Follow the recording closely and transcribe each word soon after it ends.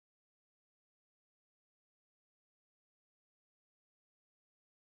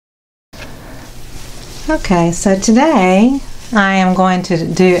Okay, so today I am going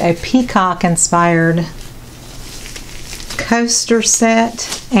to do a peacock-inspired coaster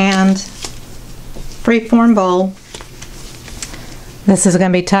set and freeform bowl. This is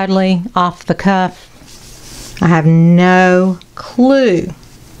going to be totally off the cuff. I have no clue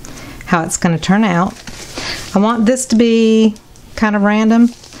how it's going to turn out. I want this to be kind of random,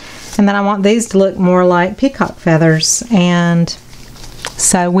 and then I want these to look more like peacock feathers, and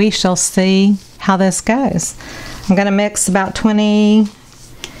so we shall see how this goes. I'm going to mix about 20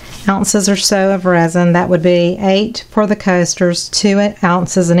 ounces or so of resin. That would be 8 for the coasters, 2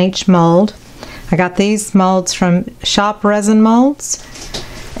 ounces in each mold. I got these molds from Shop Resin Molds,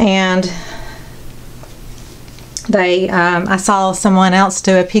 and I saw someone else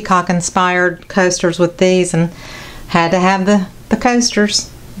do a peacock-inspired coasters with these and had to have the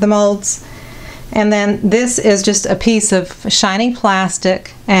coasters, the molds. And then this is just a piece of shiny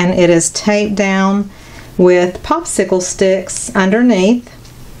plastic, and it is taped down with popsicle sticks underneath.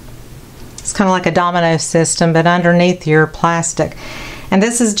 It's kind of like a domino system, but underneath your plastic. And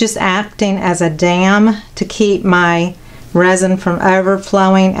this is just acting as a dam to keep my resin from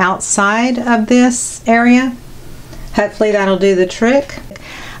overflowing outside of this area. Hopefully that'll do the trick.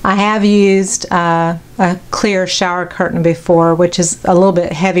 I have used a clear shower curtain before, which is a little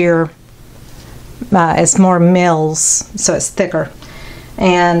bit heavier. It's more mils, so it's thicker.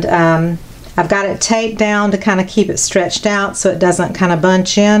 And I've got it taped down to kind of keep it stretched out so it doesn't kind of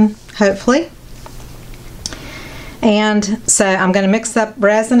bunch in, hopefully. And so I'm going to mix up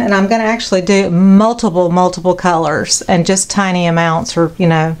resin, and I'm going to actually do multiple colors and just tiny amounts, or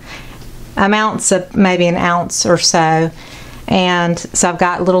amounts of maybe an ounce or so. And so I've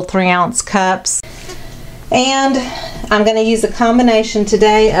got little 3-ounce cups, and I'm going to use a combination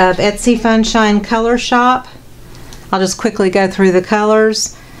today of Etsy Funshine Color Shop. I'll just quickly go through the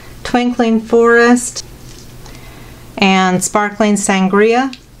colors: Twinkling Forest and Sparkling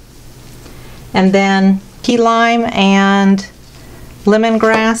Sangria, and then Key Lime and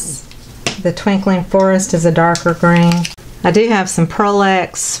Lemongrass. The Twinkling Forest is a darker green. I do have some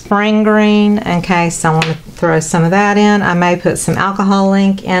Prolex Spring Green in case I want to throw some of that in. I may put some alcohol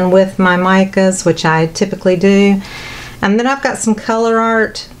ink in with my micas, which I typically do. And then I've got some Color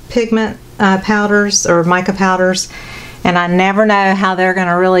Art pigment powders, or mica powders, and I never know how they're going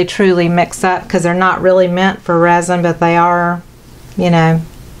to really truly mix up, because they're not really meant for resin, but they are,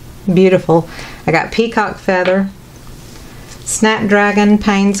 beautiful. I got Peacock Feather, Snapdragon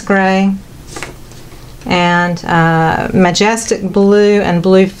Payne's Gray, and Majestic Blue and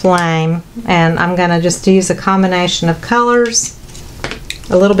Blue Flame. And I'm going to just use a combination of colors,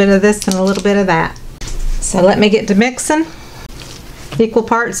 a little bit of this and a little bit of that. So let me get to mixing. Equal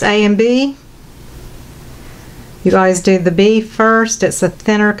parts A and B. You always do the B first. It's a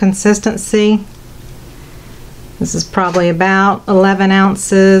thinner consistency. This is probably about 11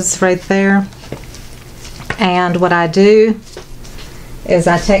 ounces right there. And what I do is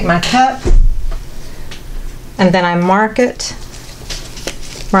I take my cup and then I mark it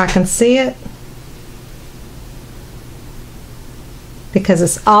where I can see it, because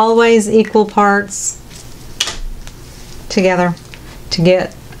it's always equal parts together to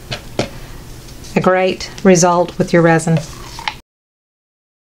get a great result with your resin.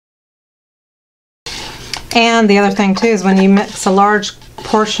 And the other thing too is when you mix a large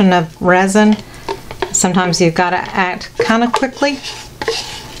portion of resin, sometimes you've got to act kind of quickly.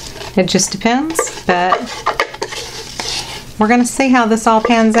 It just depends, but we're going to see how this all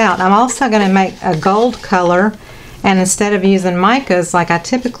pans out. I'm also going to make a gold color, and instead of using micas like I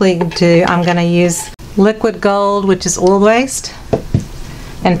typically do, I'm going to use liquid gold, which is oil-based,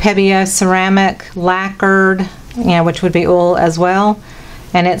 and Pebeo ceramic lacquered, which would be oil as well.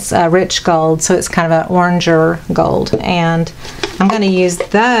 And it's a rich gold, so it's kind of an oranger gold. And I'm going to use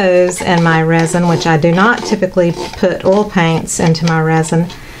those in my resin, which I do not typically put oil paints into my resin,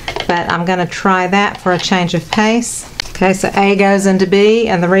 but I'm going to try that for a change of pace. Okay, so A goes into B,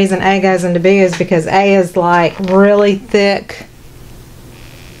 and the reason A goes into B is because A is like really thick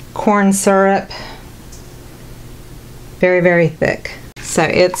corn syrup, very thick. So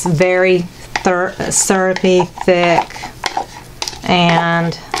it's very syrupy, thick,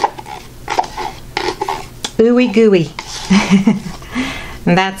 and ooey gooey.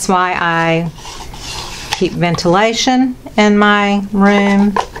 And that's why I keep ventilation in my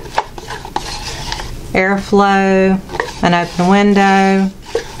room, airflow, an open window,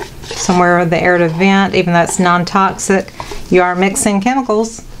 somewhere with the air to vent, even though it's non-toxic. You are mixing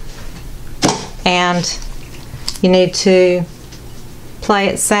chemicals, and you need to play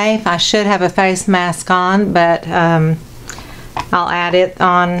it safe. I should have a face mask on, but I'll add it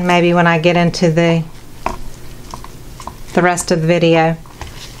on maybe when I get into the the rest of the video.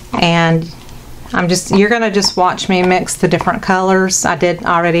 And you're going to just watch me mix the different colors. I did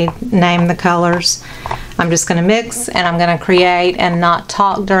already name the colors. I'm just going to mix, and I'm going to create and not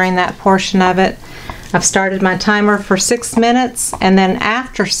talk during that portion of it. I've started my timer for 6 minutes, and then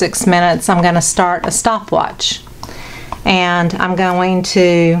after 6 minutes I'm going to start a stopwatch. And I'm going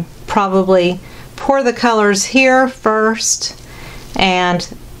to probably pour the colors here first,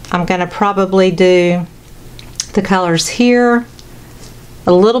 and I'm going to probably do the colors here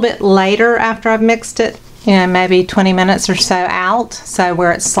a little bit later after I've mixed it, you know, maybe 20 minutes or so out, so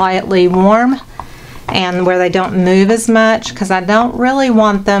where it's slightly warm and where they don't move as much, because I don't really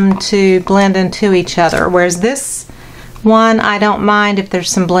want them to blend into each other. Whereas this one, I don't mind if there's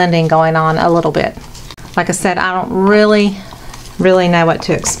some blending going on a little bit. Like I said, I don't really know what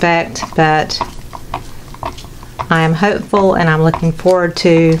to expect, but I am hopeful and I'm looking forward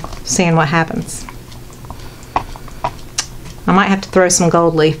to seeing what happens. I might have to throw some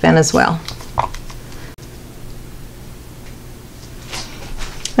gold leaf in as well.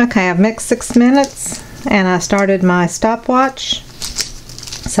 Okay, I've mixed 6 minutes and I started my stopwatch.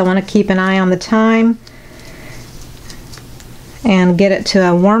 So I want to keep an eye on the time and get it to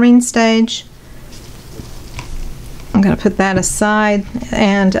a warming stage. I'm going to put that aside,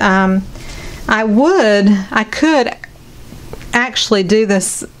 and I could actually do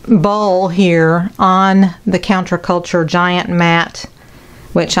this bowl here on the Counterculture Giant Mat,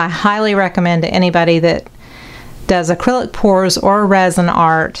 which I highly recommend to anybody that does acrylic pours or resin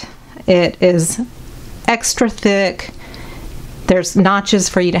art. It is extra thick. There's notches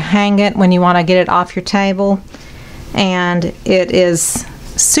for you to hang it when you want to get it off your table, and it is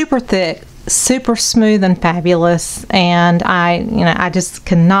super thick, super smooth and fabulous, and I just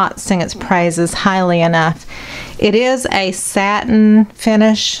cannot sing its praises highly enough. It is a satin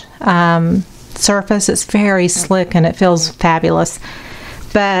finish surface. It's very slick and it feels fabulous,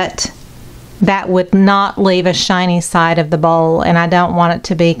 but that would not leave a shiny side of the bowl, and I don't want it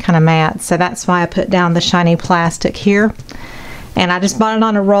to be kind of matte, so that's why I put down the shiny plastic here. And I just bought it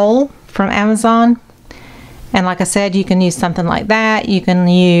on a roll from Amazon. And like I said, you can use something like that. You can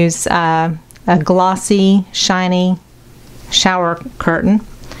use a glossy, shiny shower curtain.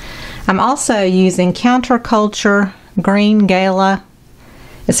 I'm also using Counterculture Green Gala.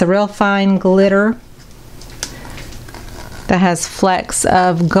 It's a real fine glitter that has flecks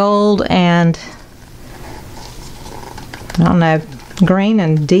of gold and, I don't know, green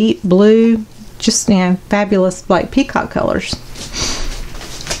and deep blue. Just, you know, fabulous, like peacock colors.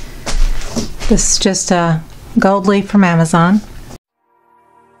 This is just a gold leaf from Amazon.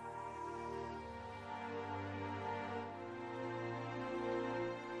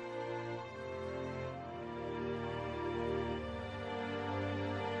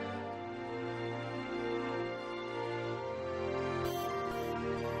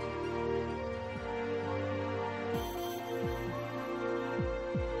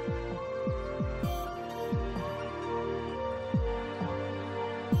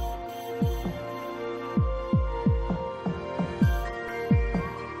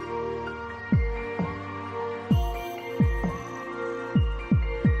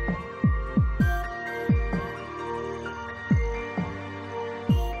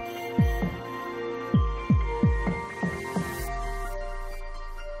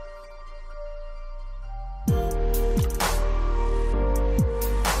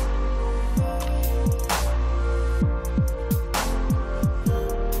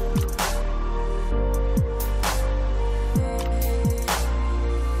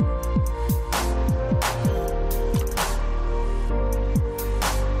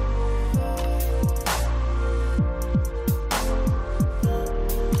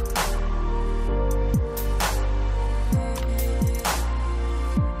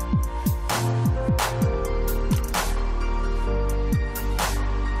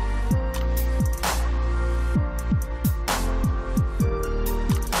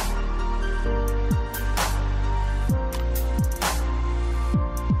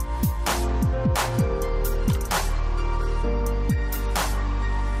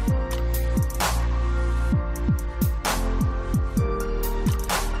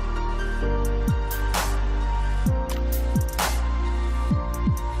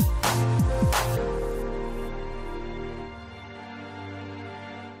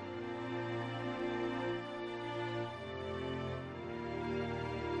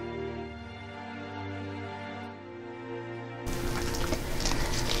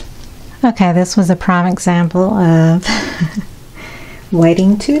 Okay, this was a prime example of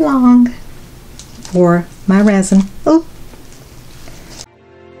waiting too long for my resin. Ooh.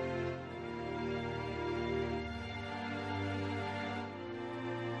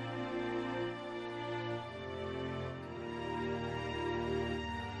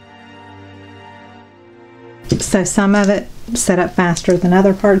 So some of it set up faster than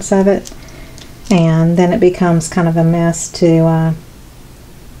other parts of it, and then it becomes kind of a mess to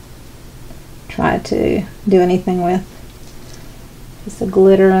try to do anything with. Just the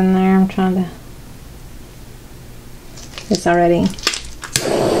glitter in there. I'm trying to. It's already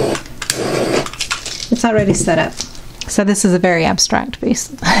set up. So this is a very abstract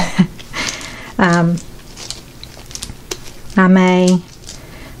piece. I may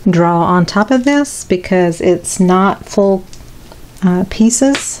draw on top of this because it's not full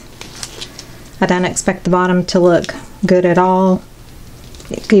pieces. I don't expect the bottom to look good at all,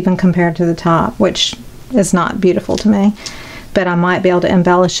 even compared to the top, which is not beautiful to me. But I might be able to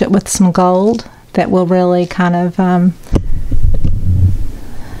embellish it with some gold that will really kind of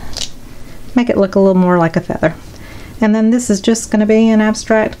make it look a little more like a feather. And then this is just going to be an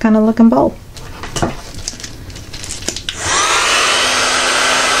abstract kind of looking bowl.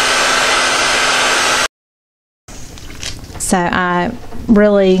 So I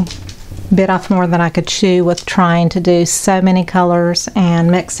really bit off more than I could chew with trying to do so many colors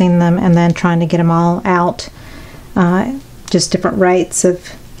and mixing them and then trying to get them all out. Just different rates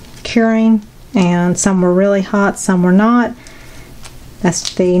of curing, and some were really hot, some were not.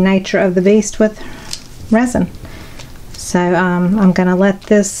 That's the nature of the beast with resin. So I'm going to let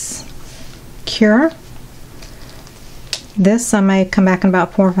this cure. This I may come back in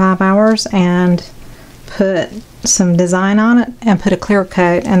about 4 or 5 hours and put some design on it and put a clear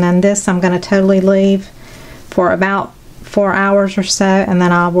coat, and then this I'm going to totally leave for about 4 hours or so, and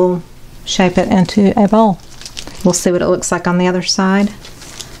then I will shape it into a bowl. We'll see what it looks like on the other side.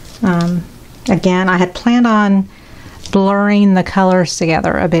 Again, I had planned on blurring the colors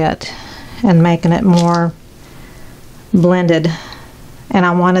together a bit and making it more blended, and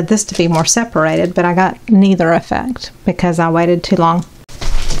I wanted this to be more separated, but I got neither effect because I waited too long.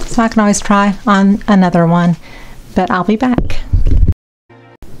 So I can always try on another one, but I'll be back.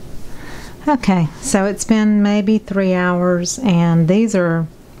 Okay, so it's been maybe 3 hours, and these are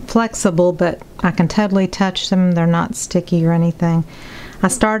flexible, but I can totally touch them. They're not sticky or anything. I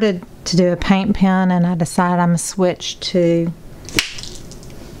started to do a paint pen, and I decided I'm going to switch to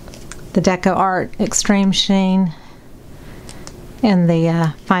the Deco Art Extreme Sheen in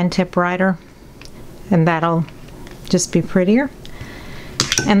the fine tip writer, and that'll just be prettier.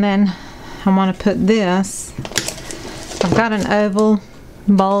 And then I want to put this. I've got an oval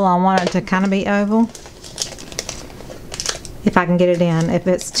bowl. I want it to kind of be oval if I can get it in. If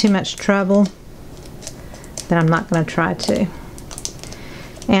it's too much trouble, then I'm not going to try to.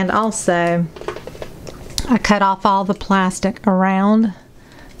 And also, I cut off all the plastic around,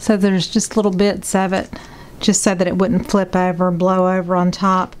 so there's just little bits of it, just so that it wouldn't flip over and blow over on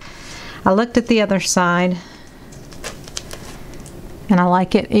top. I looked at the other side, and I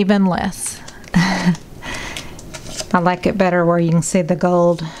like it even less. I like it better where you can see the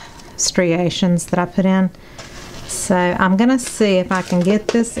gold striations that I put in. So I'm gonna see if I can get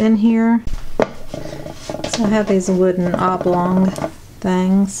this in here. So I have these wooden oblong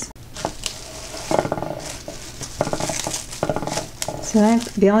things. So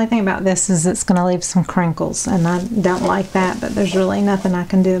the only thing about this is it's gonna leave some crinkles, and I don't like that, but there's really nothing I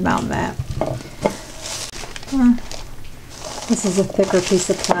can do about that. This is a thicker piece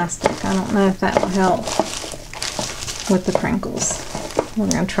of plastic. I don't know if that will help with the crinkles. We're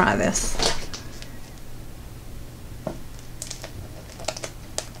going to try this.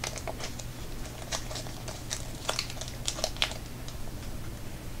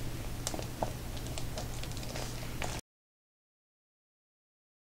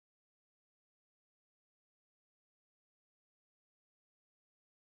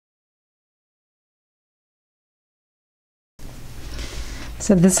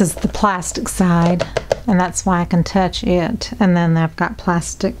 So this is the plastic side, and that's why I can touch it. And then I've got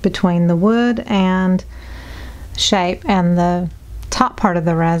plastic between the wood and shape and the top part of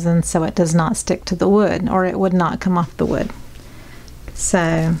the resin, so it does not stick to the wood, or it would not come off the wood.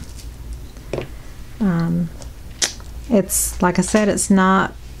 So it's, like I said, it's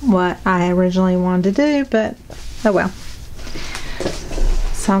not what I originally wanted to do, but oh well.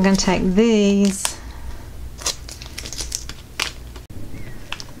 So I'm going to take these.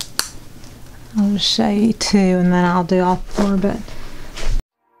 I'll just show you two, and then I'll do all four, but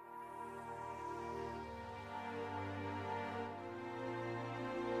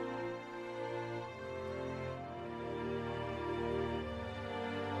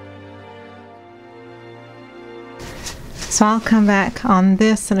so I'll come back on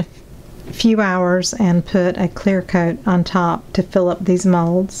this in a few hours and put a clear coat on top to fill up these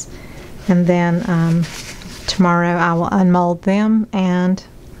molds, and then tomorrow I will unmold them and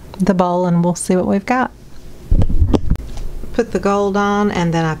the bowl, and we'll see what we've got. put the gold on,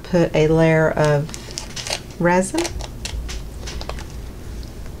 and then I put a layer of resin.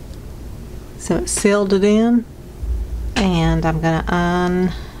 So it sealed it in, and I'm going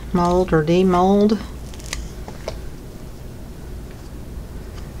to unmold or demold.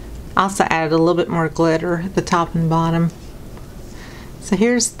 Also added a little bit more glitter at the top and bottom. So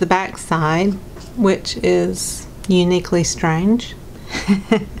here's the back side, which is uniquely strange,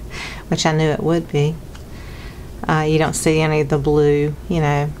 which I knew it would be. You don't see any of the blue, you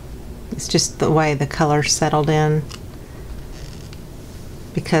know, it's just the way the colors settled in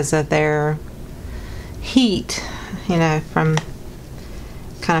because of their heat, you know, from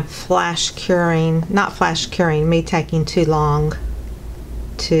kind of flash curing, not flash curing, me taking too long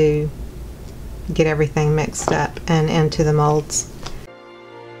to get everything mixed up and into the molds.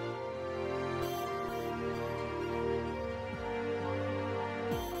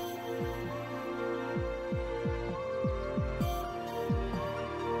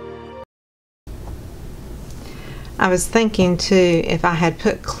 I was thinking too, if I had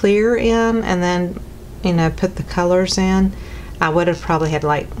put clear in and then, you know, put the colors in, I would have probably had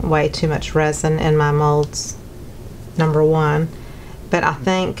like way too much resin in my molds, number one. But I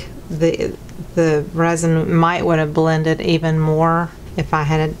think the resin might would have blended even more if I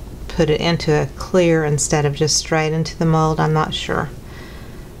had put it into a clear instead of just straight into the mold. I'm not sure.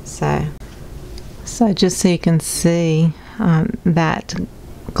 So just so you can see, that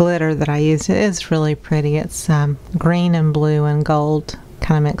glitter that I used, it is really pretty. It's green and blue and gold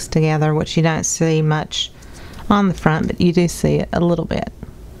kind of mixed together, which you don't see much on the front, but you do see it a little bit.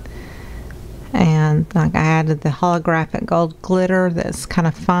 And like I added the holographic gold glitter that's kind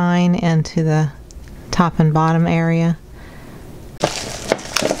of fine into the top and bottom area.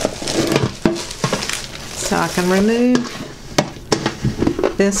 So I can remove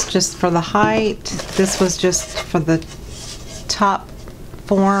this just for the height. This was just for the top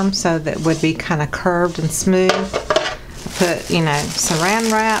form, so that it would be kind of curved and smooth. I put, you know, saran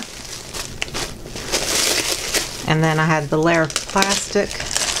wrap, and then I had the layer of plastic.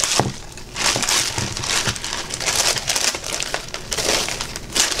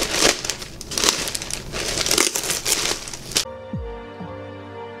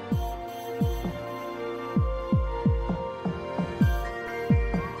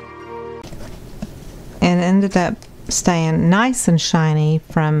 And it ended up staying nice and shiny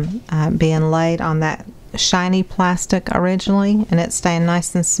from being laid on that shiny plastic originally, and it's staying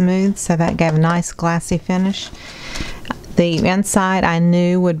nice and smooth, so that gave a nice glassy finish. The inside I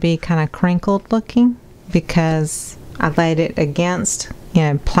knew would be kind of crinkled looking because I laid it against, you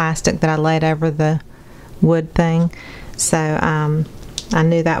know, plastic that I laid over the wood thing, so I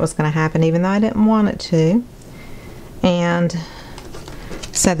knew that was going to happen even though I didn't want it to. And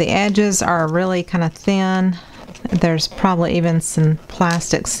so the edges are really kind of thin. There's probably even some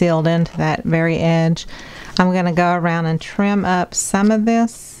plastic sealed into that very edge. I'm going to go around and trim up some of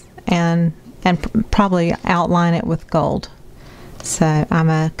this and probably outline it with gold. So I'm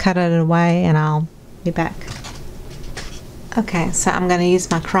going to cut it away and I'll be back. Okay, so I'm going to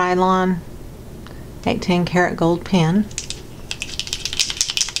use my Krylon 18 karat gold pen.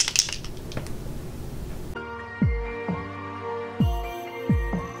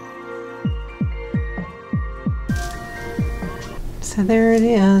 So there it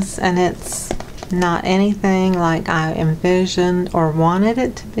is, and it's not anything like I envisioned or wanted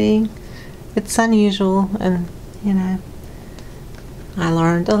it to be. It's unusual, and you know, I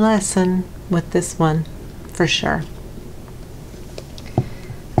learned a lesson with this one for sure.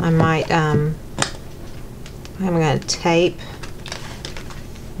 I might, I'm going to tape,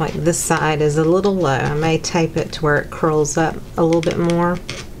 like this side is a little low. I may tape it to where it curls up a little bit more.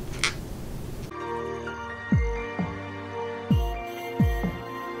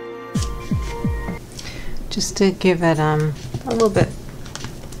 Just to give it a little bit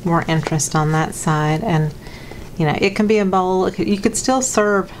more interest on that side. And you know, it can be a bowl. You could still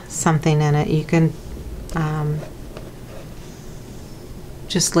serve something in it. You can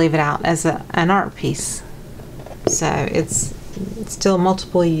just leave it out as an art piece. So it's still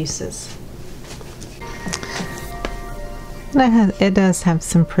multiple uses. It does have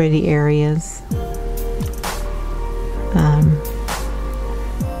some pretty areas.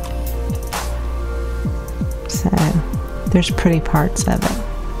 So there's pretty parts of it.